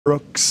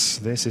Brooks.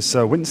 This is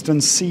Sir Winston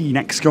C.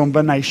 Next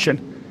combination.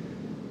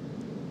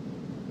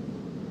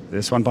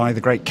 This one by the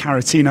great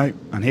Caratino.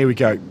 And here we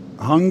go.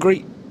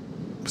 Hungry.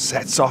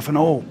 Sets off and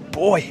oh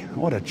boy,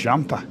 what a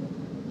jumper.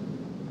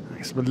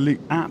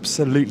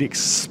 Absolutely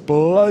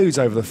explodes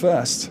over the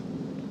first.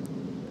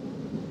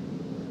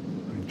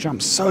 He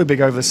jumped so big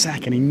over the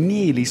second, he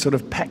nearly sort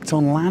of pecked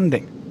on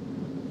landing.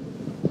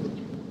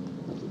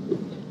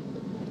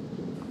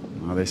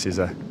 Well, this is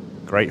a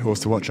great horse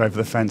to watch over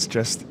the fence.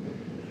 Just,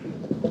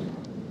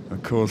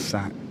 of course,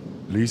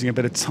 losing a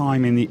bit of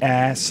time in the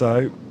air,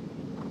 so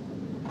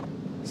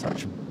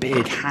such a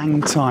big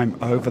hang time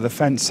over the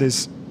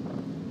fences.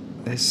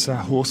 This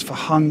horse for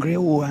Hungary.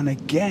 Oh, and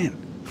again.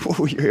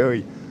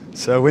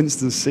 Sir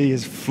Winston C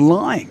is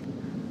flying.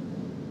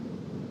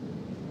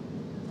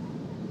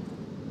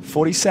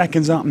 40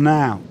 seconds up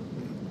now.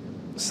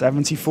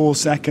 74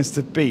 seconds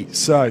to beat.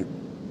 So,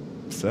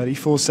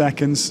 34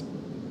 seconds.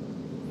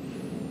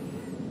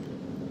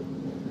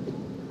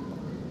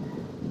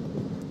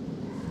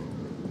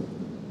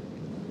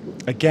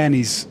 Again,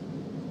 he's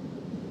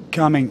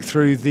coming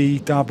through the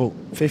double.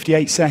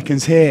 58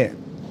 seconds here.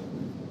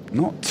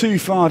 Not too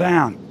far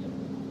down.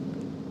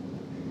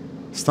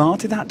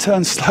 Started that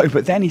turn slow,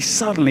 but then he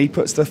suddenly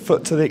puts the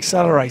foot to the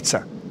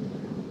accelerator.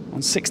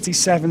 On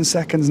 67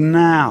 seconds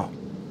now.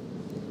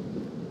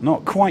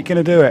 Not quite going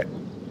to do it,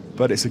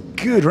 but it's a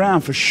good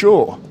round for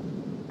sure.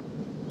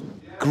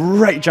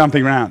 Great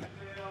jumping round.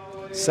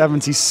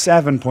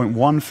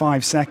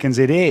 77.15 seconds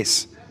it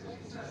is.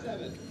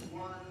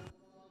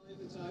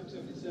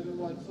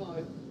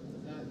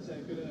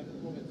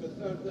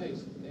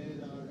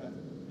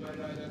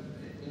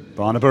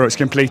 Barnaburrock's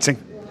completing.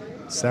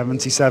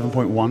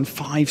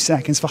 77.15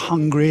 seconds for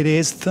Hungary it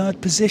is. Third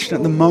position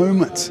at the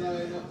moment.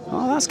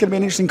 Oh, that's going to be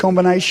an interesting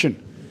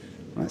combination.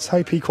 Let's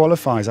hope he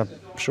qualifies. I'm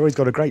sure he's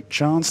got a great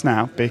chance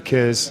now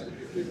because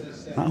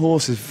that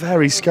horse is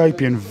very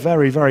scopy and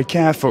very, very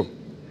careful.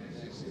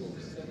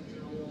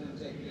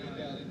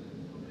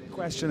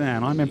 Question there,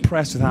 and I'm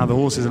impressed with how the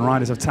horses and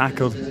riders have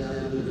tackled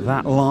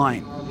that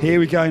line. Here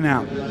we go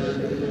now.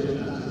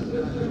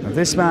 Now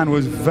this man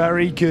was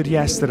very good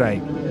yesterday.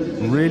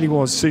 Really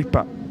was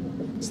super.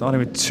 Starting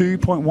with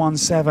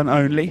 2.17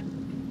 only.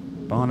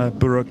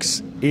 Barnaburrock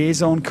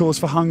is on course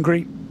for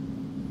Hungary.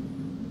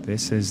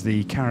 This is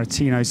the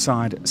Caratino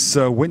side.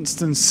 Sir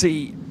Winston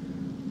C.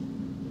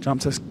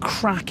 Jumped us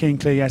cracking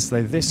clear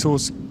yesterday. This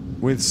horse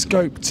with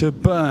scope to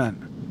burn.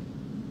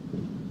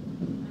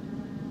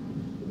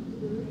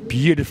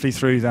 Beautifully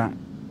through that.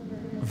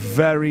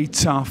 Very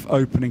tough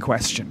opening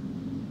question.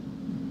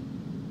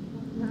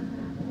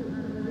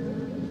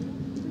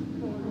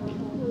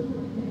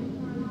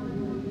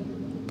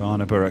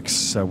 Barnaburrock,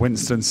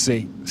 Winston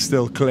C.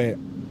 still clear.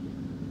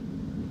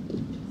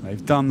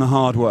 They've done the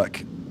hard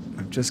work.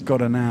 They've just got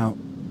to now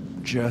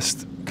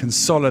just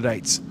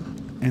consolidate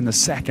in the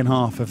second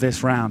half of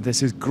this round.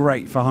 This is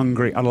great for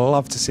Hungary. I'd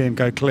love to see him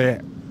go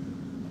clear.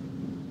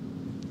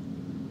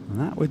 And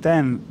that would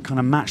then kind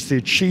of match the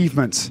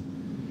achievement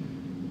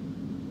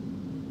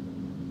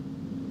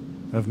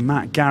of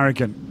Matt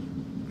Garrigan.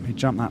 He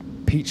jumped that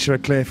Peachra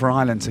clear for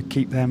Ireland to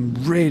keep them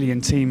really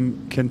in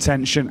team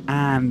contention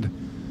and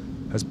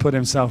has put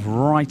himself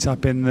right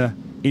up in the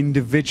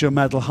individual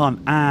medal hunt.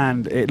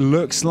 And it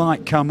looks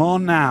like, come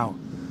on now.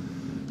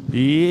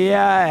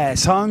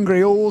 Yes,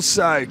 Hungary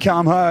also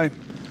come home.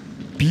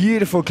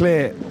 Beautiful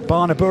clear.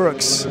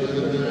 Barnaburrock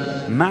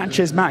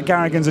matches Matt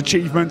Garrigan's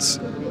achievements.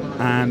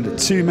 And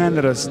two men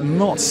that are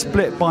not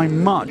split by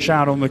much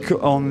out on the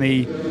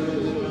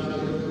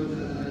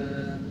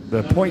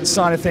point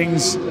side of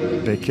things,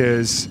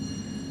 because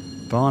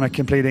Barna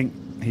completing.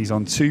 He's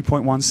on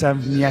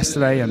 2.17 from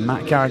yesterday and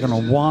Matt Garrigan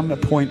on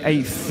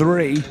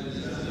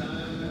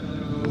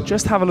 1.83.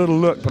 Just have a little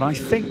look, but I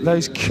think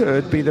those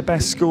could be the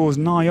best scores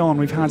nigh on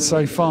we've had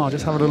so far.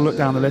 Just have a little look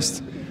down the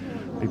list.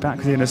 Be back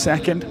with you in a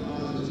second.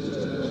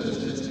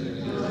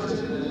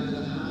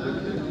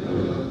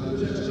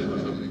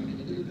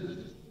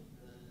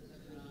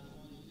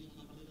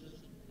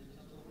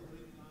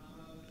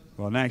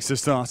 Well, next to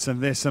start,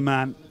 and this a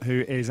man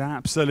who is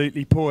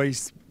absolutely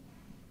poised.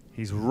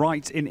 He's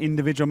right in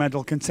individual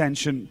medal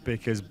contention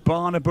because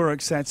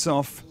Barnaburrock sets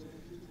off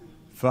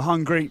for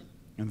Hungary.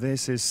 And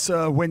this is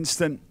Sir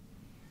Winston.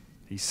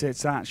 He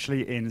sits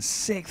actually in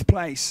 6th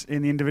place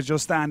in the individual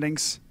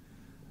standings.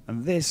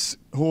 And this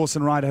horse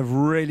and rider have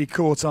really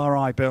caught our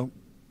eye, Bill.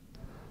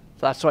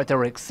 That's right, they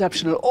were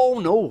exceptional. Oh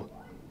no!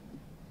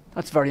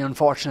 That's very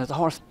unfortunate. The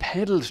horse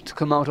pedalled to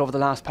come out over the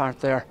last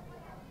part there.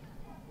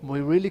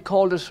 We really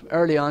called it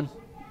early on.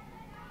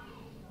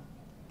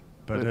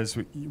 But as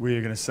we were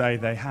going to say,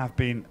 they have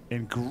been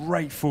in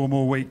great form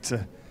all week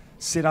to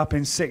sit up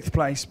in 6th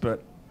place,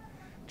 but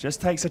just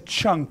takes a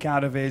chunk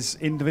out of his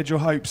individual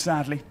hopes,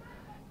 sadly.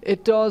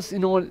 It does, you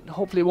know,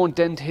 hopefully it won't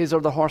dent his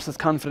or the horse's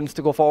confidence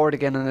to go forward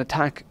again and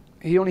attack.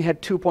 He only had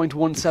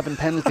 2.17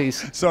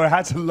 penalties. Sorry, I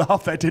had to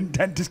laugh. That didn't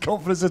dent his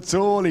confidence at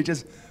all. He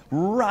just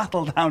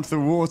rattled down to the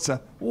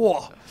water.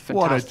 Whoa,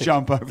 what a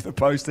jump over the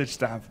postage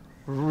stamp.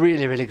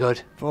 Really, really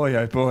good. Boy,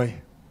 oh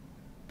boy.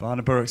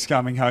 Barnaburik's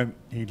coming home.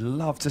 He'd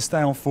love to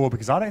stay on 4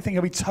 because I don't think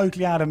he'll be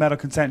totally out of medal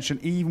contention,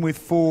 even with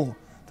 4.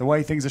 The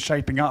way things are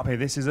shaping up here,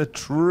 this is a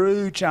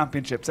true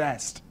championship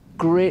test.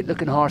 Great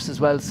looking horse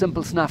as well,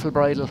 simple snaffle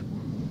bridle.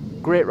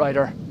 Great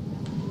rider.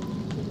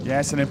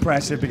 Yes, and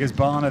impressive because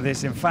Barna,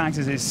 this in fact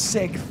is his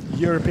 6th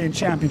European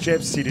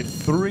Championships. He did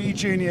 3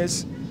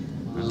 juniors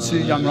and 2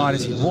 young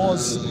riders. He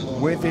was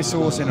with this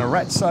horse in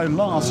Arezzo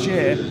last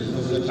year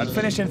and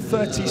finished in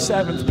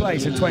 37th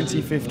place in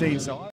 2015. So